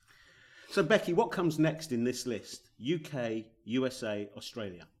So, Becky, what comes next in this list? UK, USA,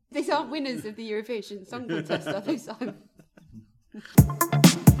 Australia. These aren't winners of the Eurovision Song Contest, are they, Simon?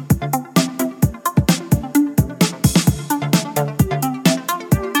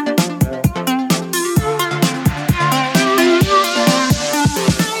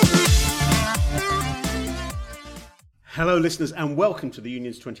 Hello, listeners, and welcome to the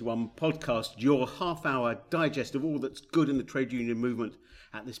Unions 21 podcast, your half-hour digest of all that's good in the trade union movement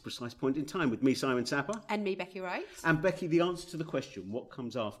at this precise point in time, with me, Simon Sapper. And me, Becky Wright. And Becky, the answer to the question, what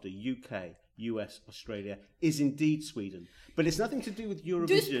comes after UK, US, Australia, is indeed Sweden. But it's nothing to do with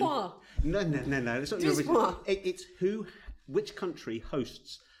Eurovision. No, it's not Eurovision. It's which country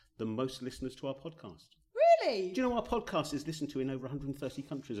hosts the most listeners to our podcast. Really? Do you know our podcast is listened to in over 130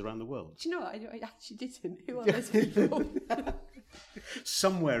 countries around the world? Do you know what? I actually didn't. Who are those people?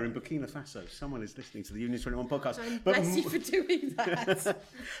 Somewhere in Burkina Faso, someone is listening to the Unions 21 podcast. Bless you for doing that.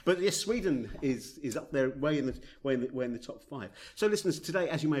 But yes, Sweden is up there, way in the top 5. So, listeners, today,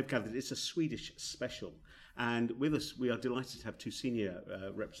 as you may have gathered, it's a Swedish special. And with us, we are delighted to have two senior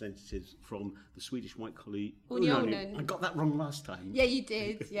representatives from the Swedish White Collar Unionen. I got that wrong last time. Yeah, you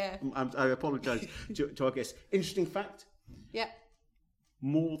did, yeah. I apologise to our guests. Interesting fact. Yeah.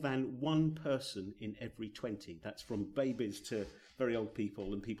 More than one person in every 20, that's from babies to very old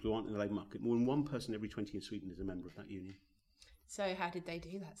people and people who aren't in the labour market, more than one person every 20 in Sweden is a member of that union. So how did they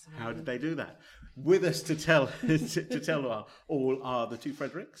do that, Simon? How did they do that? With us to tell all are the two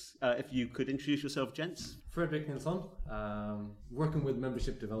Frederiks. If you could introduce yourself, gents. Fredrik Nilsson, working with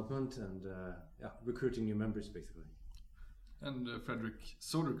membership development and recruiting new members, basically. And Fredrik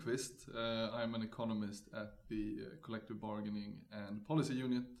Soderqvist. I'm an economist at the Collective Bargaining and Policy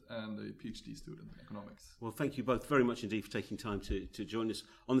Unit and a PhD student in economics. Well, thank you both very much indeed for taking time to join us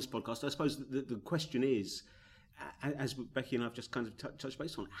on this podcast. I suppose the question is, as Becky and I have just kind of touched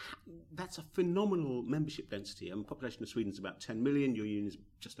base on, that's a phenomenal membership density. The population of Sweden is about 10 million. Your union is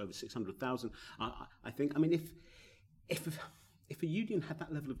just over 600,000. I think. I mean, if a union had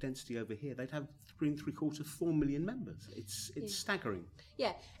that level of density over here, they'd have 3 3/4, 4 million members. It's staggering.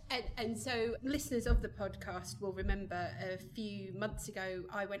 Yeah, and so listeners of the podcast will remember a few months ago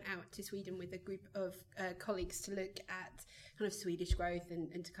I went out to Sweden with a group of colleagues to look at kind of Swedish growth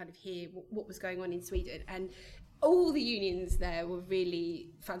and to kind of hear what was going on in Sweden. And all the unions there were really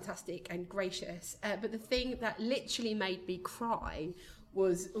fantastic and gracious. But the thing that literally made me cry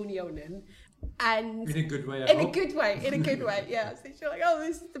was Unionen. And in a good way, in a good way, yeah. So you're like, oh,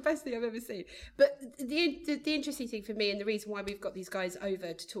 this is the best thing I've ever seen. But the interesting thing for me, and the reason why we've got these guys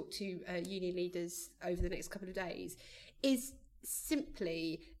over to talk to union leaders over the next couple of days, is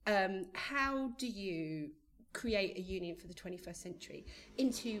simply how do you create a union for the 21st century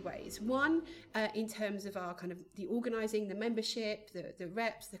in 2 ways. One, in terms of our kind of the organising, the membership, the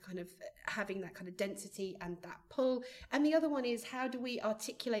reps, the kind of having that kind of density and that pull. And the other one is, how do we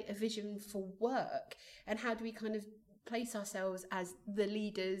articulate a vision for work, and how do we kind of place ourselves as the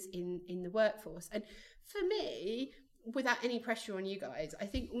leaders in the workforce? And for me, without any pressure on you guys, I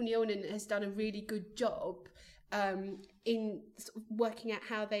think Unionen has done a really good job in sort of working out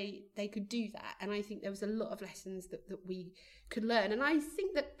how they could do that. And I think there was a lot of lessons that we could learn. And I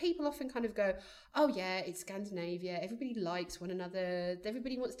think that people often kind of go, oh yeah, it's Scandinavia, everybody likes one another,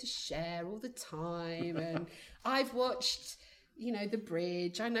 everybody wants to share all the time, and I've watched, The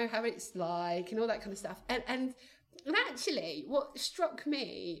Bridge, I know how it's like, and all that kind of stuff. And actually what struck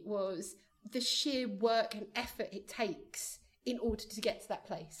me was the sheer work and effort it takes in order to get to that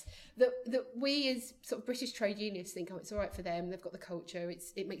place. That we as sort of British trade unionists think, oh, it's all right for them, they've got the culture,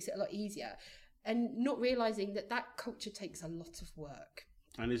 it makes it a lot easier. And not realising that culture takes a lot of work.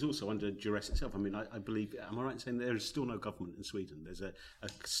 And is also under duress itself. I mean, I believe, am I right in saying there is still no government in Sweden? There's a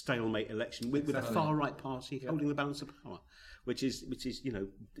stalemate election with a far-right party holding the balance of power, which is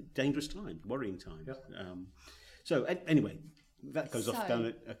dangerous time, worrying time. Yep. So anyway, that goes off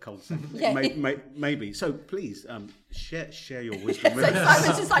down a cul-de-sac. Maybe. So please share your wisdom with us.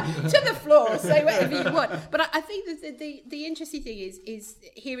 Simon's just like, to the floor, say whatever you want. But I think that the interesting thing is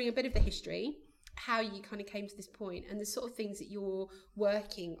hearing a bit of the history, how you kind of came to this point, and the sort of things that you're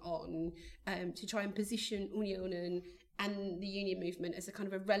working on to try and position Unionen and the union movement as a kind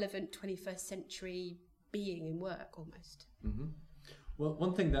of a relevant 21st century being in work almost. Mm-hmm. Well,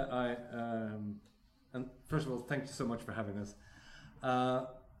 one thing that and first of all, thank you so much for having us.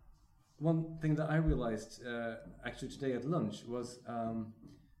 One thing that I realized actually today at lunch was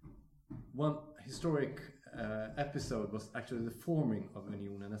one historic episode was actually the forming of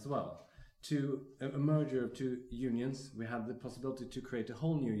Unionen as well. To a merger of 2 unions, we had the possibility to create a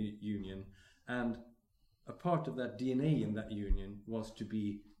whole new union, and a part of that DNA in that union was to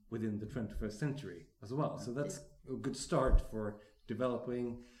be within the 21st century as well. So that's a good start for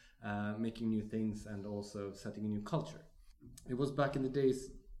developing, making new things, and also setting a new culture. It was back in the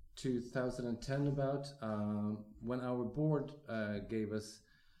days 2010 about when our board gave us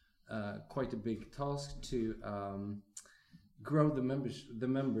quite a big task to grow the members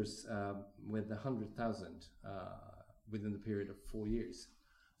with 100,000 within the period of 4 years.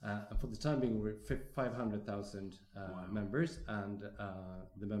 And for the time being, we're 500,000 members, and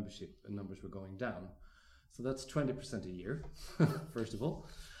the membership numbers were going down. So that's 20% a year, first of all.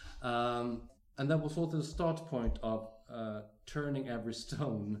 And that was also the start point of turning every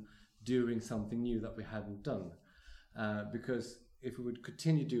stone, doing something new that we hadn't done. Because if we would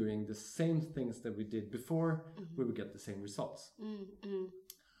continue doing the same things that we did before, we would get the same results.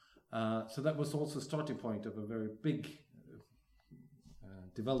 So that was also a starting point of a very big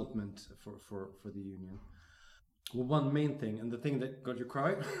development for the union. Well, one main thing, and the thing that got you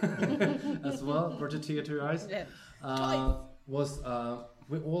cry as well, brought a tear to your eyes, was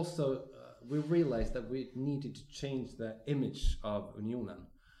we realized that we needed to change the image of Unionen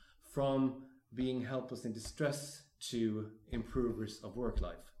from being helpers in distress to improvers of work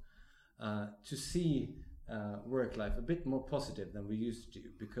life, to see work life a bit more positive than we used to,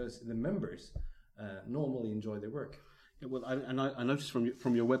 because the members normally enjoy their work. Yeah, well, I noticed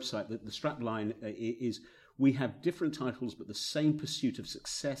from your website that the strapline is, "We have different titles, but the same pursuit of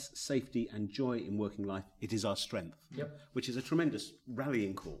success, safety, and joy in working life. It is our strength." Yep. Which is a tremendous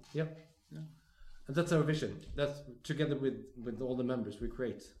rallying call. Yep. Yeah. And that's our vision. That's together with all the members, we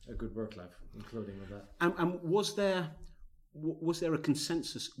create a good work life, including with that. And was there a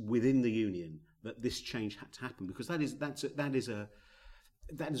consensus within the union that this change had to happen? Because that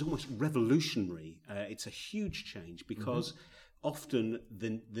is almost revolutionary. It's a huge change, because often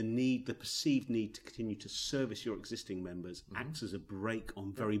the perceived need to continue to service your existing members acts as a brake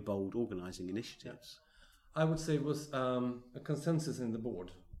on very bold organising initiatives. I would say it was a consensus in the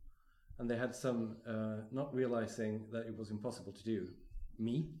board, and they had some not realizing that it was impossible to do.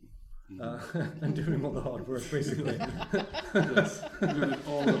 Me. And doing all the hard work, basically. Yes, doing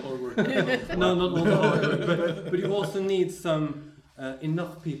all the hard work. No, not all the hard work, but you also need some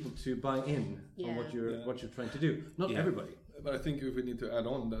enough people to buy in on what you're trying to do. Not everybody. But I think if we need to add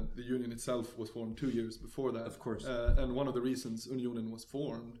on that the union itself was formed 2 years before that. Of course. And one of the reasons Unionen was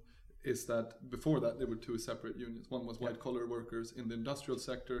formed is that before that there were two separate unions. One was white collar workers in the industrial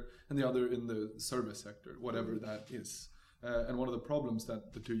sector, and the other in the service sector, whatever that is. And one of the problems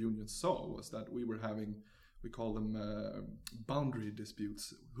that the two unions saw was that we were having, we call them boundary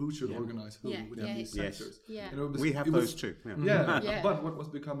disputes. Who should organize who within these sectors? Yeah. We have those too. But what was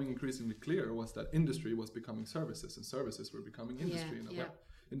becoming increasingly clear was that industry was becoming services, and services were becoming industry in a way.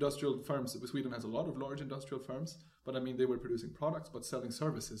 Industrial firms, Sweden has a lot of large industrial firms, but I mean, they were producing products, but selling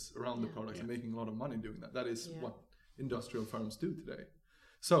services around the products and making a lot of money doing that. That is what industrial firms do today.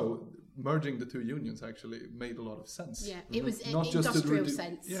 So merging the two unions actually made a lot of sense. Yeah, it was not just industrial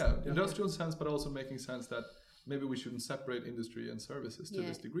sense. Industrial sense, but also making sense that maybe we shouldn't separate industry and services to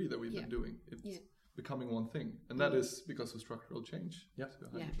this degree that we've been doing. It's becoming one thing, and that is because of structural change.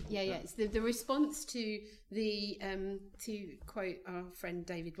 It's the response to the to quote our friend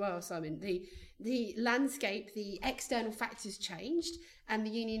David Weil, Simon, the landscape, the external factors changed, and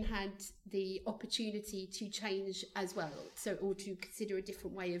the union had the opportunity to change as well, or to consider a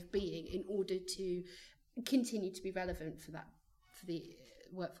different way of being in order to continue to be relevant for the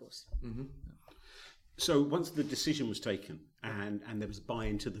workforce. So once the decision was taken and there was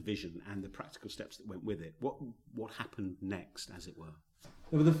buy-in to the vision and the practical steps that went with it, what happened next, as it were?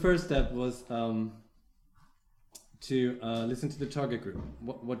 Well, the first step was to listen to the target group.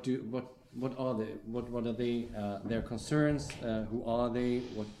 What are they? What are they? Their concerns? Who are they?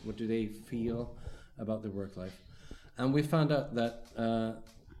 What do they feel about their work life? And we found out that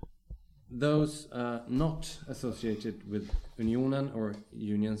those not associated with Unionen or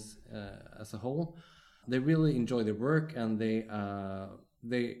unions as a whole, they really enjoy their work, and they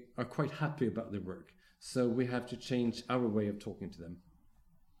are quite happy about their work. So we have to change our way of talking to them.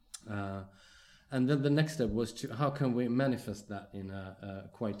 And then the next step was to how can we manifest that in a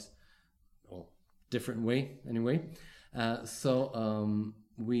quite different way anyway. So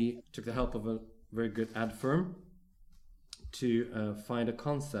we took the help of a very good ad firm to find a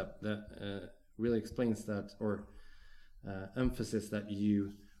concept that really explains that, or emphasis that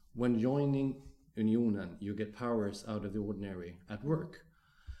when joining Unionen, you get powers out of the ordinary at work.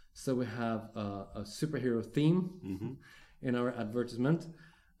 So we have a superhero theme in our advertisement,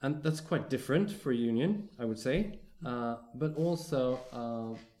 and that's quite different for a union, I would say. But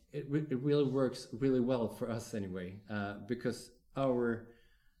also, it really works really well for us anyway, because our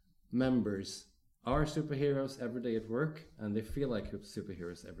members are superheroes every day at work, and they feel like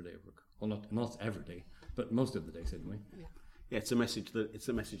superheroes every day at work. Well, not every day, but most of the days anyway. Yeah, it's a message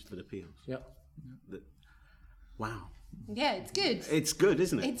that appeals. Yeah. Wow. Yeah, it's good. It's good,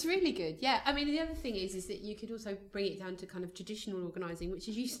 isn't it? It's really good. Yeah. I mean, the other thing is that you could also bring it down to kind of traditional organising, which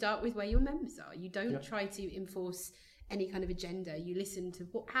is you start with where your members are. You don't try to enforce any kind of agenda. You listen to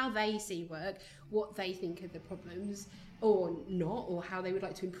how they see work, what they think are the problems or not, or how they would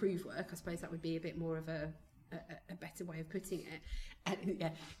like to improve work. I suppose that would be a bit more of a better way of putting it.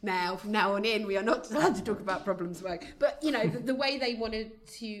 And from now on in, we are not allowed to talk about problems work, but the way they wanted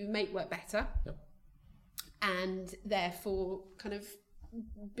to make work better, and therefore kind of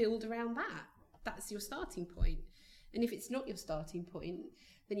build around that. That's your starting point. And if it's not your starting point,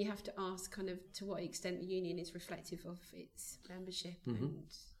 then you have to ask kind of to what extent the union is reflective of its membership. And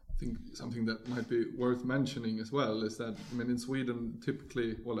I think something that might be worth mentioning as well is that, in Sweden,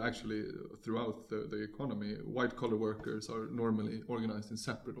 typically, actually throughout the economy, white-collar workers are normally organized in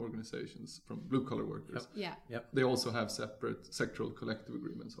separate organizations from blue-collar workers. They also have separate sectoral collective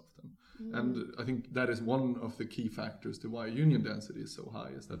agreements often. And I think that is one of the key factors to why union density is so high,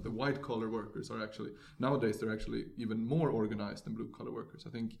 is that the white-collar workers are actually, nowadays, they're actually even more organized than blue-collar workers.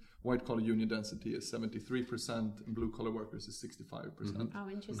 I think white-collar union density is 73% and blue-collar workers is 65%. Oh,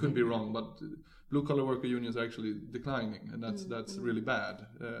 interesting. Could be wrong, but blue-collar worker unions are actually declining, and that's really bad.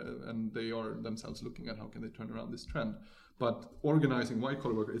 And they are themselves looking at how can they turn around this trend. But organizing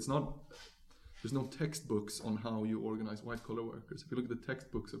white-collar workers, there's no textbooks on how you organize white-collar workers. If you look at the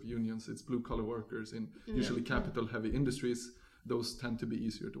textbooks of unions, it's blue-collar workers in usually capital-heavy industries. Those tend to be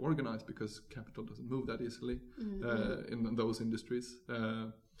easier to organize because capital doesn't move that easily in those industries.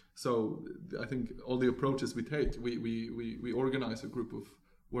 So I think all the approaches we take, we organize a group of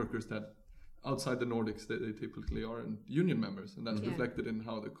workers that outside the Nordics, they typically are union members, and that's reflected in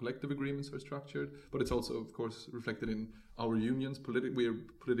how the collective agreements are structured. But it's also, of course, reflected in our unions. We are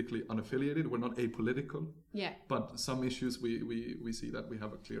politically unaffiliated. We're not apolitical. Yeah. But some issues we see that we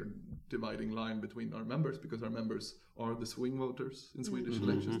have a clear dividing line between our members, because our members are the swing voters in Swedish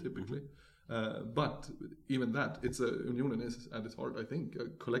elections typically. But even that, union is at its heart, I think, a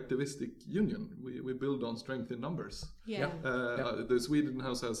collectivistic union. We build on strength in numbers. The Sweden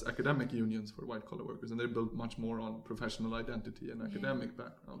House has academic unions for white-collar workers, and they're built much more on professional identity and academic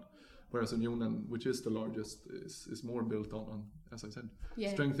background. Whereas Unionen, which is the largest, is more built on, as I said,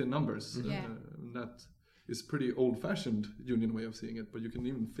 strength in numbers. That is pretty old-fashioned union way of seeing it, but you can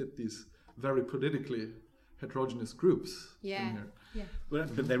even fit these very politically heterogeneous groups in here. Well,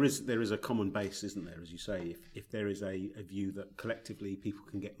 but there is a common base, isn't there? As you say, if there is a view that collectively people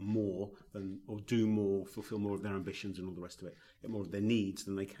can get more or do more, fulfill more of their ambitions and all the rest of it, get more of their needs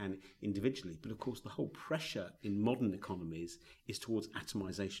than they can individually. But of course, the whole pressure in modern economies is towards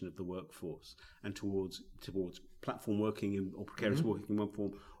atomization of the workforce and towards platform working or precarious working in one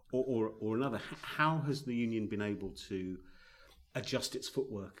form or another. How has the union been able to adjust its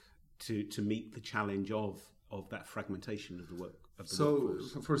footwork to meet the challenge of that fragmentation of the work? So,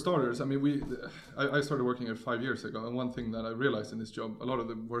 for starters, I started working here 5 years ago, and one thing that I realized in this job, a lot of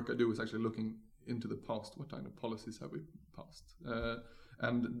the work I do is actually looking into the past. What kind of policies have we passed?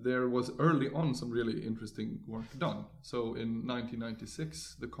 And there was early on some really interesting work done. So in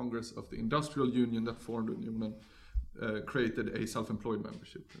 1996, the Congress of the Industrial Union that formed Unionen created a self-employed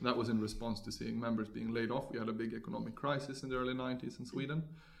membership. And that was in response to seeing members being laid off. We had a big economic crisis in the early 90s in Sweden.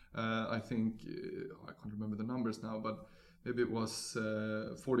 I think, I can't remember the numbers now, but maybe it was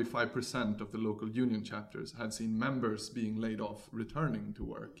 45% of the local union chapters had seen members being laid off returning to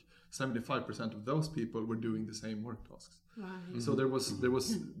work. 75% of those people were doing the same work tasks. Right. So there was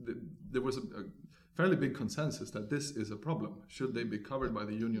a fairly big consensus that this is a problem. Should they be covered by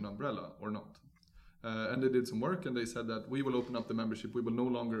the union umbrella or not? And they did some work, and they said that we will open up the membership. We will no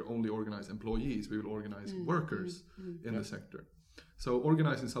longer only organize employees. We will organize workers in the sector. So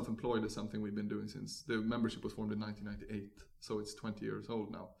organizing self-employed is something we've been doing since the membership was formed in 1998. So it's 20 years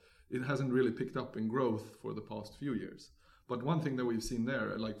old now. It hasn't really picked up in growth for the past few years. But one thing that we've seen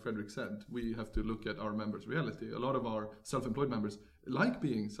there, like Fredrik said, we have to look at our members' reality. A lot of our self-employed members like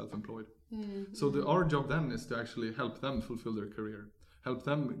being self-employed. So our job then is to actually help them fulfill their career, help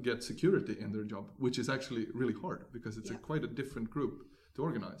them get security in their job, which is actually really hard because it's quite a different group to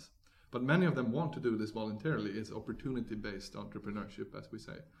organize. But many of them want to do this voluntarily. It's opportunity-based entrepreneurship, as we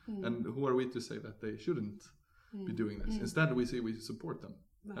say. And who are we to say that they shouldn't be doing this? Instead, we support them.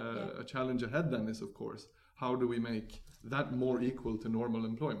 A challenge ahead then is, of course, how do we make that more equal to normal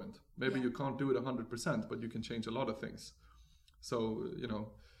employment? Maybe you can't do it 100%, but you can change a lot of things. So,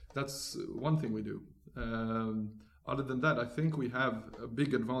 that's one thing we do. other than that, I think we have a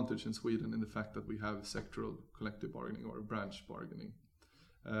big advantage in Sweden in the fact that we have sectoral collective bargaining or branch bargaining.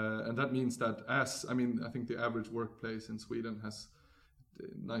 And that means that I think the average workplace in Sweden has,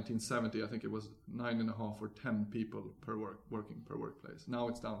 1970, I think it was 9.5 or 10 people working per workplace. Now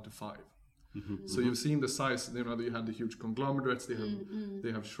it's down to 5. Mm-hmm. So you've seen the size, you had the huge conglomerates,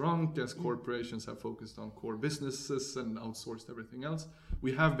 they have shrunk as corporations have focused on core businesses and outsourced everything else.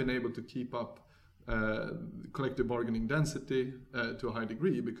 We have been able to keep up collective bargaining density to a high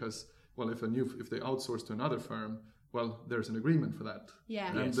degree because, well, if they outsource to another firm, well, there's an agreement for that.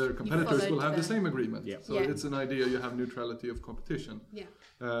 Yeah. And their competitors will have the same agreement. Yeah. So it's an idea you have neutrality of competition. Yeah.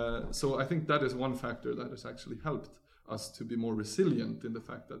 So I think that is one factor that has actually helped us to be more resilient in the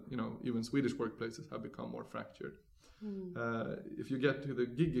fact that, even Swedish workplaces have become more fractured. If you get to the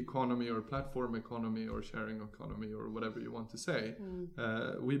gig economy or platform economy or sharing economy or whatever you want to say,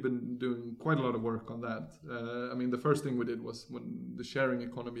 we've been doing quite a lot of work on that. The first thing we did was when the sharing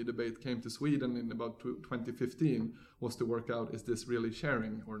economy debate came to Sweden in about 2015 was to work out, is this really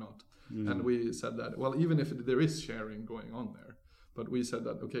sharing or not? And we said that, well, even if there is sharing going on there, but we said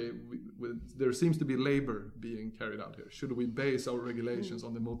that, okay, there seems to be labor being carried out here. Should we base our regulations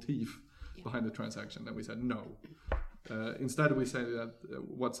on the motif behind the transaction? And we said no. Instead, we say that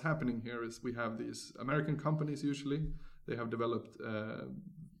what's happening here is we have these American companies usually. They have developed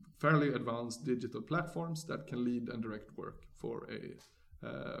fairly advanced digital platforms that can lead and direct work for a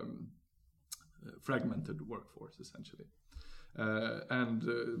fragmented workforce, essentially.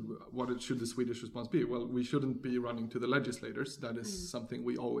 What should the Swedish response be? Well, we shouldn't be running to the legislators. That is something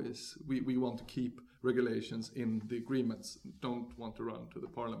we want to keep regulations in the agreements. Don't want to run to the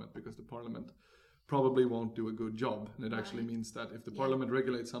parliament because the parliament probably won't do a good job. And it actually means that if the parliament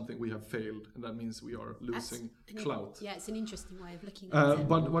regulates something, we have failed. And that means we are losing clout. Yeah, it's an interesting way of looking at it.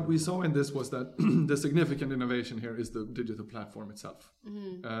 But what we saw in this was that the significant innovation here is the digital platform itself.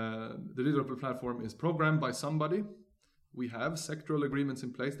 The digital platform is programmed by somebody. We have sectoral agreements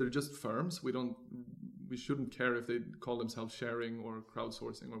in place. They're just firms. We shouldn't care if they call themselves sharing or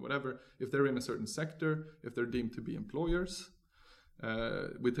crowdsourcing or whatever. If they're in a certain sector, if they're deemed to be employers,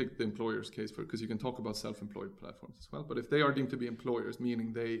 we take the employers case because you can talk about self-employed platforms as well. But if they are deemed to be employers,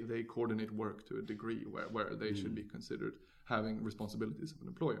 meaning they coordinate work to a degree where they should be considered having responsibilities of an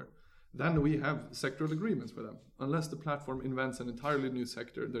employer, then we have sectoral agreements for them. Unless the platform invents an entirely new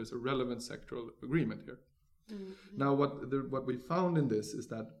sector, there's a relevant sectoral agreement here. Now, what we found in this is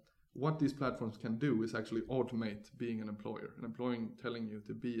that what these platforms can do is actually automate being an employer, telling you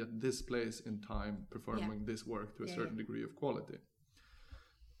to be at this place in time, performing this work to a certain degree of quality.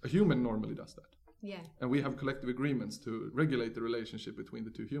 A human normally does that. Yeah. And we have collective agreements to regulate the relationship between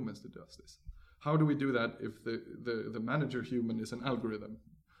the two humans that does this. How do we do that if the manager human is an algorithm?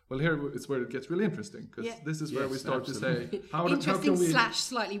 Well, here it's where it gets really interesting because this is where we start to say how interesting /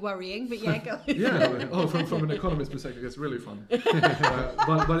 slightly worrying, but go. From an economist's perspective, it's really fun.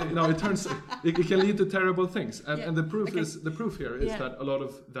 But it turns it can lead to terrible things, and the proof here is that a lot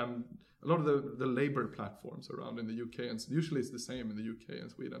of the labor platforms around in the UK, and usually it's the same in the UK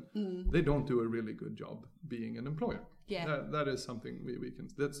and Sweden, they don't do a really good job being an employer. Yeah, that is something we can.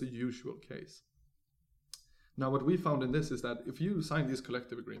 That's the usual case. Now, what we found in this is that if you sign these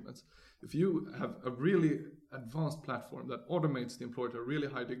collective agreements, if you have a really advanced platform that automates the employer to a really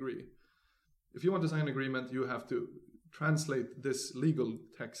high degree, if you want to sign an agreement, you have to translate this legal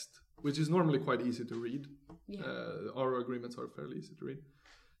text, which is normally quite easy to read. Yeah. Our agreements are fairly easy to read.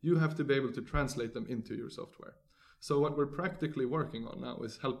 You have to be able to translate them into your software. So what we're practically working on now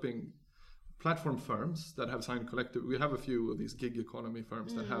is helping platform firms that have signed collective. We have a few of these gig economy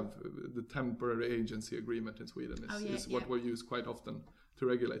firms that have the temporary agency agreement in Sweden is what we use quite often to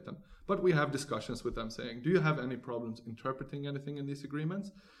regulate them. But we have discussions with them saying, do you have any problems interpreting anything in these agreements?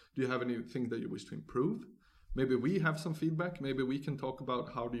 Do you have anything that you wish to improve? Maybe we have some feedback. Maybe we can talk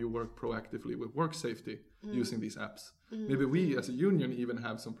about how do you work proactively with work safety using these apps. Maybe we as a union even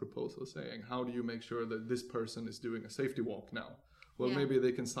have some proposals saying, how do you make sure that this person is doing a safety walk now? Well, maybe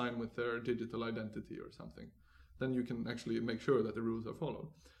they can sign with their digital identity or something. Then you can actually make sure that the rules are followed.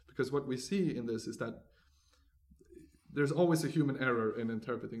 Because what we see in this is that there's always a human error in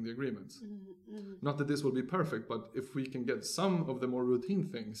interpreting the agreements. Not that this will be perfect, but if we can get some of the more routine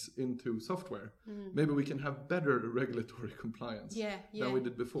things into software, maybe we can have better regulatory compliance than we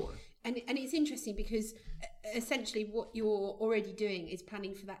did before. And it's interesting because essentially what you're already doing is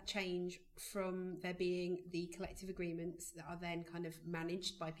planning for that change from there being the collective agreements that are then kind of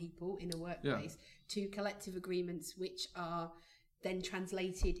managed by people in a workplace to collective agreements which are then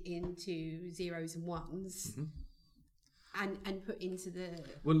translated into zeros and ones. and put into the...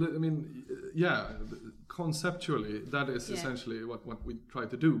 Well, I mean, yeah, conceptually, that is essentially what we try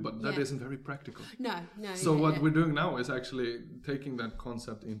to do, but that isn't very practical. No. So what we're doing now is actually taking that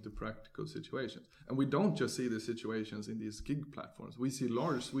concept into practical situations. And we don't just see the situations in these gig platforms. We see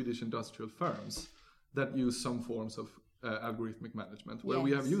large Swedish industrial firms that use some forms of algorithmic management, where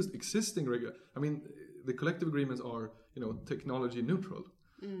we have used existing the collective agreements are, technology neutral.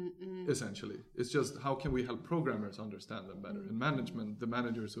 Essentially, it's just how can we help programmers understand them better, and management, the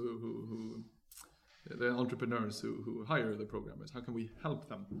managers who the entrepreneurs who hire the programmers, how can we help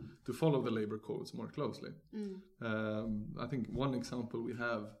them to follow the labor codes more closely? I think one example we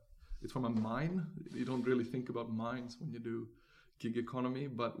have, it's from a mine. You don't really think about mines when you do gig economy,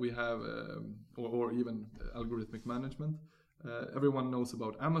 but we have or even algorithmic management. Everyone knows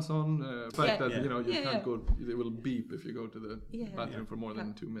about Amazon. The fact that you can't go; it will beep if you go to the bathroom for more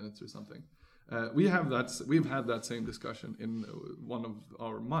than 2 minutes or something. We've had that same discussion in one of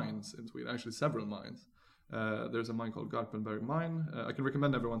our mines in Sweden. Actually, several mines. There's a mine called Garpenberg Mine. I can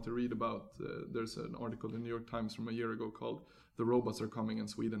recommend everyone to read about. There's an article in the New York Times from a year ago called "The Robots Are Coming and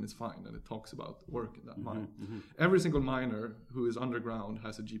Sweden is Fine," and it talks about work in that mine. Every single miner who is underground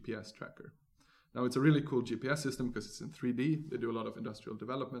has a GPS tracker. Now, it's a really cool GPS system because it's in 3D. They do a lot of industrial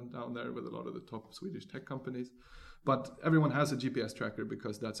development down there with a lot of the top Swedish tech companies. But everyone has a GPS tracker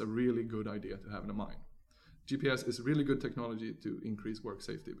because that's a really good idea to have in a mine. GPS is really good technology to increase work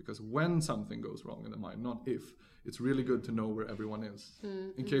safety, because when something goes wrong in the mine, not if, it's really good to know where everyone is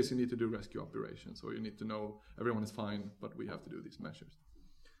in case you need to do rescue operations, or you need to know everyone is fine, but we have to do these measures.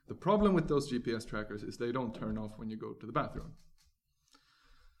 The problem with those GPS trackers is they don't turn off when you go to the bathroom.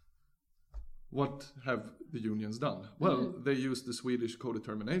 What have the unions done? Well, they used the Swedish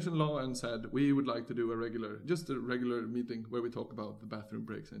co-determination law and said, we would like to do a regular meeting where we talk about the bathroom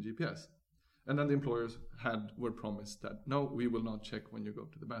breaks and GPS. And then the employers were promised that, no, we will not check when you go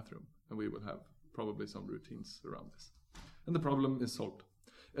to the bathroom, and we will have probably some routines around this. And the problem is solved.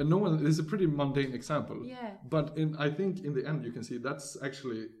 And this is a pretty mundane example. Yeah. But I think in the end you can see that's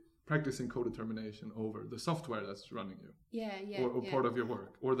actually practicing co-determination over the software that's running you. Or part of your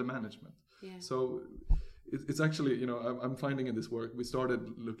work, or the management. Yeah. So it's actually, I'm finding in this work, we started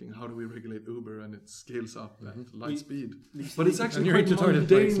looking, how do we regulate Uber, and it scales up at light speed. But it's actually quite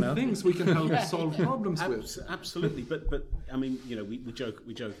mundane things we can help solve problems with. Absolutely, but I mean, we joke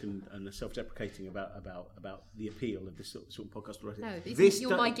and are self-deprecating about the appeal of this sort of podcast already. No,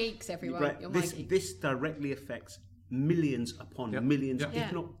 you're my geeks, everyone. Right, this directly affects millions upon millions,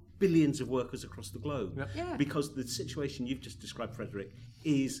 if not billions of workers across the globe. Because the situation you've just described, Fredrik,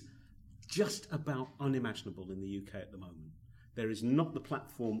 is just about unimaginable in the UK at the moment. There is not the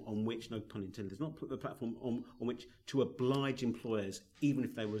platform on which, no pun intended, there's not the platform on which to oblige employers, even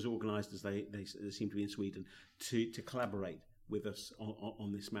if they were as organised as they seem to be in Sweden, to collaborate with us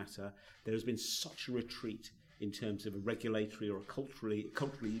on this matter. There has been such a retreat in terms of a regulatory or a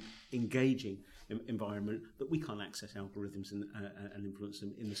culturally engaging environment that we can't access algorithms and influence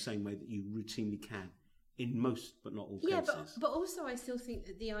them in the same way that you routinely can. In most, but not all cases. Yeah, but also I still think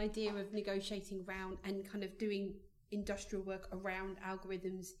that the idea of negotiating around and kind of doing industrial work around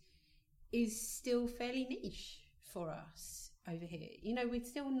algorithms is still fairly niche for us over here.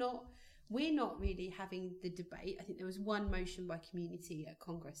 We're not really having the debate. I think there was one motion by Community at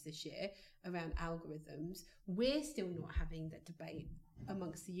Congress this year around algorithms. We're still not having that debate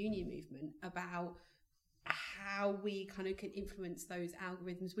amongst the union movement about how we kind of can influence those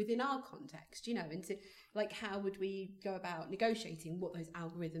algorithms within our context, and to how would we go about negotiating what those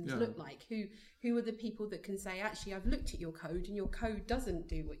algorithms look like? Who are the people that can say, actually, I've looked at your code and your code doesn't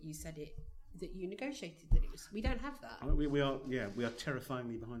do what you said that you negotiated that it was. We don't have that. We are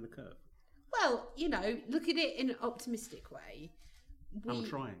terrifyingly behind the curve. Well, look at it in an optimistic way. I'm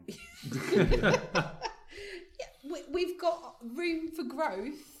trying. We've got room for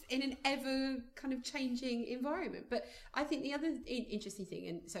growth in an ever kind of changing environment. But I think the other interesting thing,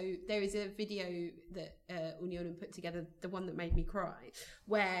 and so there is a video that Unionen put together, the one that made me cry,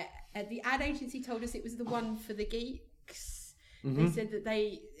 where the ad agency told us it was the one for the geeks. They said that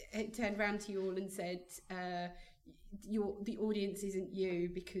they turned around to you all and said, the audience isn't you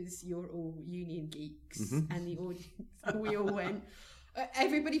because you're all union geeks. And the audience, we all went...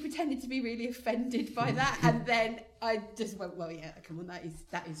 everybody pretended to be really offended by that, and then I just went, well, yeah, come on,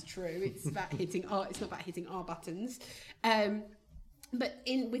 that is true. It's about it's not about hitting our buttons. But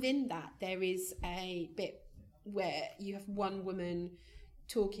within that, there is a bit where you have one woman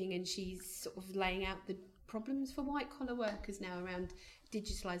talking, and she's sort of laying out the problems for white collar workers now around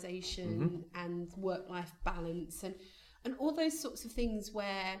digitalisation and work-life balance and all those sorts of things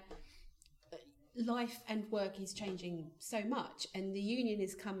where life and work is changing so much, and the union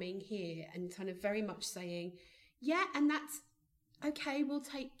is coming here and kind of very much saying, yeah, and that's okay, we'll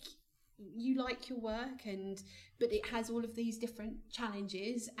take, you like your work, but it has all of these different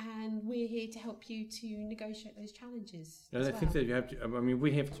challenges, and we're here to help you to negotiate those challenges. And I think that you have to, I mean,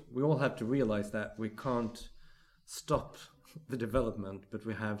 we all have to realize that we can't stop the development, but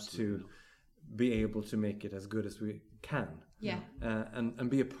we have to be able to make it as good as we can. Yeah. And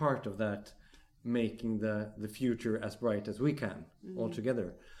be a part of that, making the future as bright as we can all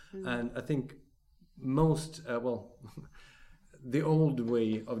together. And I think most, the old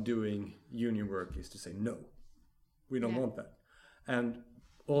way of doing union work is to say, no, we don't want that. And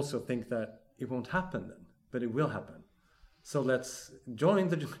also think that it won't happen then, but it will happen. So let's join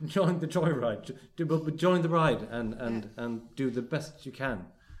the joyride, join the ride and do the best you can.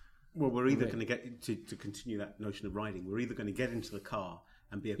 Well, we're either going to get to continue that notion of riding. We're either going to get into the car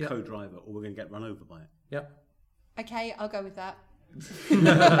and be a co-driver, or we're going to get run over by it. Yeah. Okay, I'll go with that.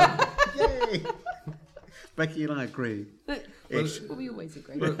 Yay! Becky and I agree. Well, we always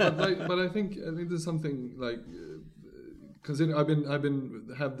agree. But I think there's something like considering I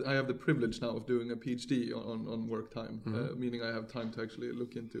have the privilege now of doing a PhD on work time, meaning I have time to actually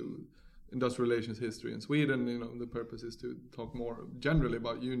look into industrial relations history in Sweden. The purpose is to talk more generally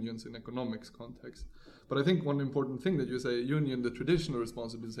about unions in economics context. But I think one important thing that you say, union, the traditional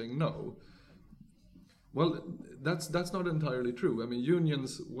responsibility, saying no. Well, that's not entirely true. I mean,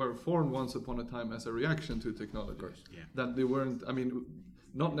 unions were formed once upon a time as a reaction to technology. Of course, yeah. That they weren't. I mean,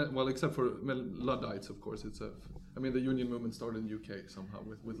 except for Luddites, of course. The union movement started in the UK somehow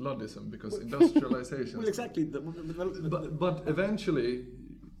with Luddism because industrialization. Well, exactly. But eventually,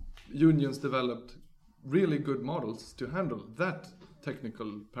 unions developed really good models to handle that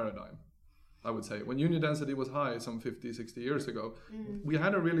technical paradigm. I would say when union density was high some 50, 60 years ago, we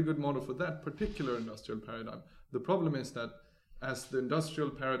had a really good model for that particular industrial paradigm. The problem is that as the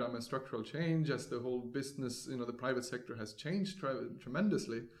industrial paradigm and structural change, as the whole business, the private sector has changed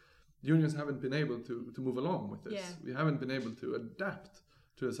tremendously, unions haven't been able to move along with this. Yeah. We haven't been able to adapt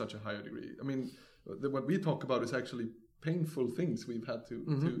to such a higher degree. I mean, what we talk about is actually painful things we've had to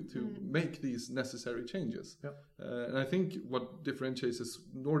make these necessary changes. Yep. And I think what differentiates us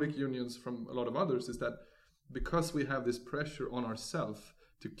Nordic unions from a lot of others is that because we have this pressure on ourselves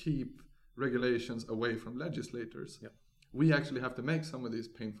to keep regulations away from legislators, we actually have to make some of these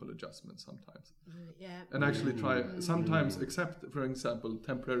painful adjustments sometimes. And actually try, sometimes accept, for example,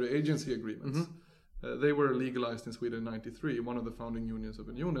 temporary agency agreements. They were legalized in Sweden in 1993. One of the founding unions of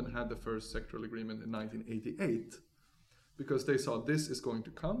Unionen had the first sectoral agreement in 1988. Because they saw this is going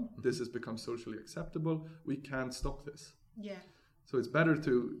to come, this has become socially acceptable, we can't stop this. Yeah. So it's better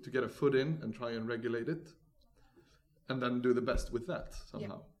to get a foot in and try and regulate it, and then do the best with that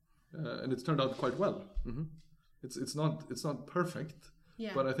somehow. And it's turned out quite well. It's not perfect,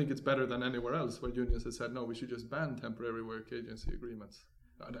 but I think it's better than anywhere else where unions have said no, we should just ban temporary work agency agreements.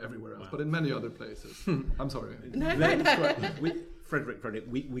 Not everywhere else, but in many other places. I'm sorry. No. Fredrik,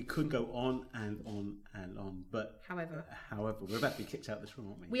 we could go on and on and on, but however, we're about to be kicked out of this room,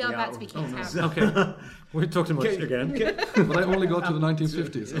 aren't we? We are about to be kicked out. Okay, we talked too much again. But I only got to the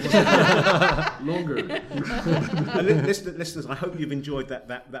 1950s. Longer. Listeners, I hope you've enjoyed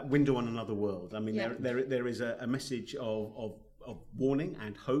that window on another world. I mean, there is a message of warning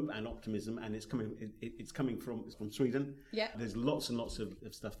and hope and optimism, and it's coming from Sweden. Yeah, there's lots and lots of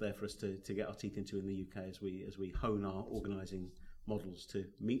stuff there for us to get our teeth into in the UK as we hone our organising models to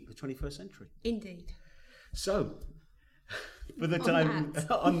meet the 21st century. Indeed. So, for the time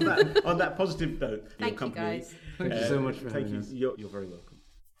on that positive note, thank you guys. Thank you so much for having us. You're very welcome.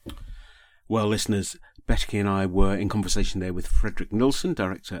 Well, listeners, Becky and I were in conversation there with Fredrik Nilsson,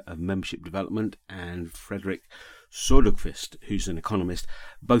 Director of Membership Development, and Fredrik Söderqvist, who's an economist,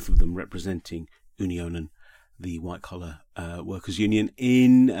 both of them representing Unionen, the white-collar workers' union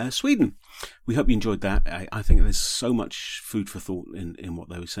in Sweden. We hope you enjoyed that. I think there's so much food for thought in what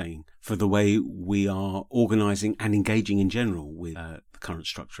they were saying for the way we are organising and engaging in general with the current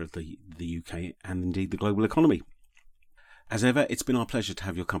structure of the UK and indeed the global economy. As ever, it's been our pleasure to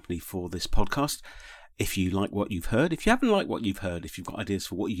have your company for this podcast. If you like what you've heard, if you haven't liked what you've heard, if you've got ideas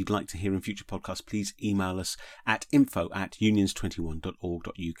for what you'd like to hear in future podcasts, please email us at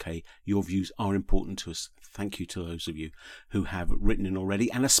info@unions21.org.uk. Your views are important to us. Thank you to those of you who have written in already.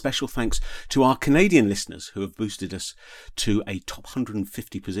 And a special thanks to our Canadian listeners who have boosted us to a top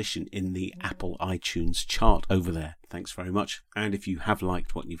 150 position in the Apple iTunes chart over there. Thanks very much. And if you have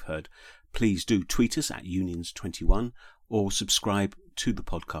liked what you've heard, please do tweet us at Unions21 or subscribe to the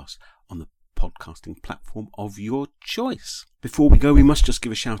podcast on the podcasting platform of your choice. Before we go, we must just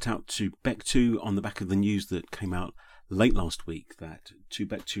give a shout out to Beck2 on the back of the news that came out late last week that two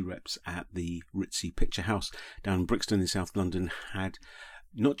Beck2 reps at the Ritzy Picture House down in Brixton in South London had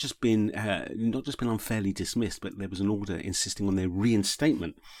not just been unfairly dismissed, but there was an order insisting on their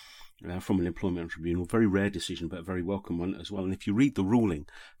reinstatement from an employment tribunal. Very rare decision, but a very welcome one as well. And if you read the ruling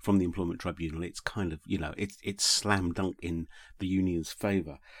from the employment tribunal, it's kind of, it's slam dunk in the union's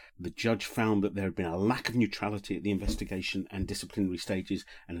favour. The judge found that there had been a lack of neutrality at the investigation and disciplinary stages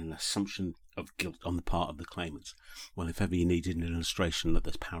and an assumption of guilt on the part of the claimants. Well, if ever you needed an illustration that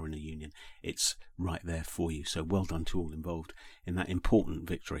there's power in a union, it's right there for you. So well done to all involved in that important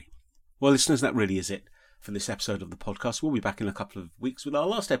victory. Well, listeners, that really is it for this episode of the podcast. We'll be back in a couple of weeks with our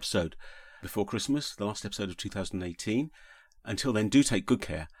last episode before Christmas, the last episode of 2018. Until then, do take good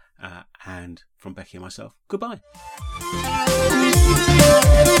care. And from Becky and myself, goodbye.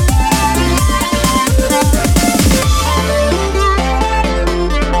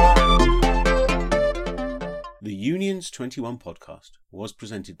 The Unions 21 podcast was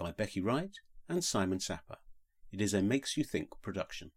presented by Becky Wright and Simon Sapper. It is a Makes You Think production.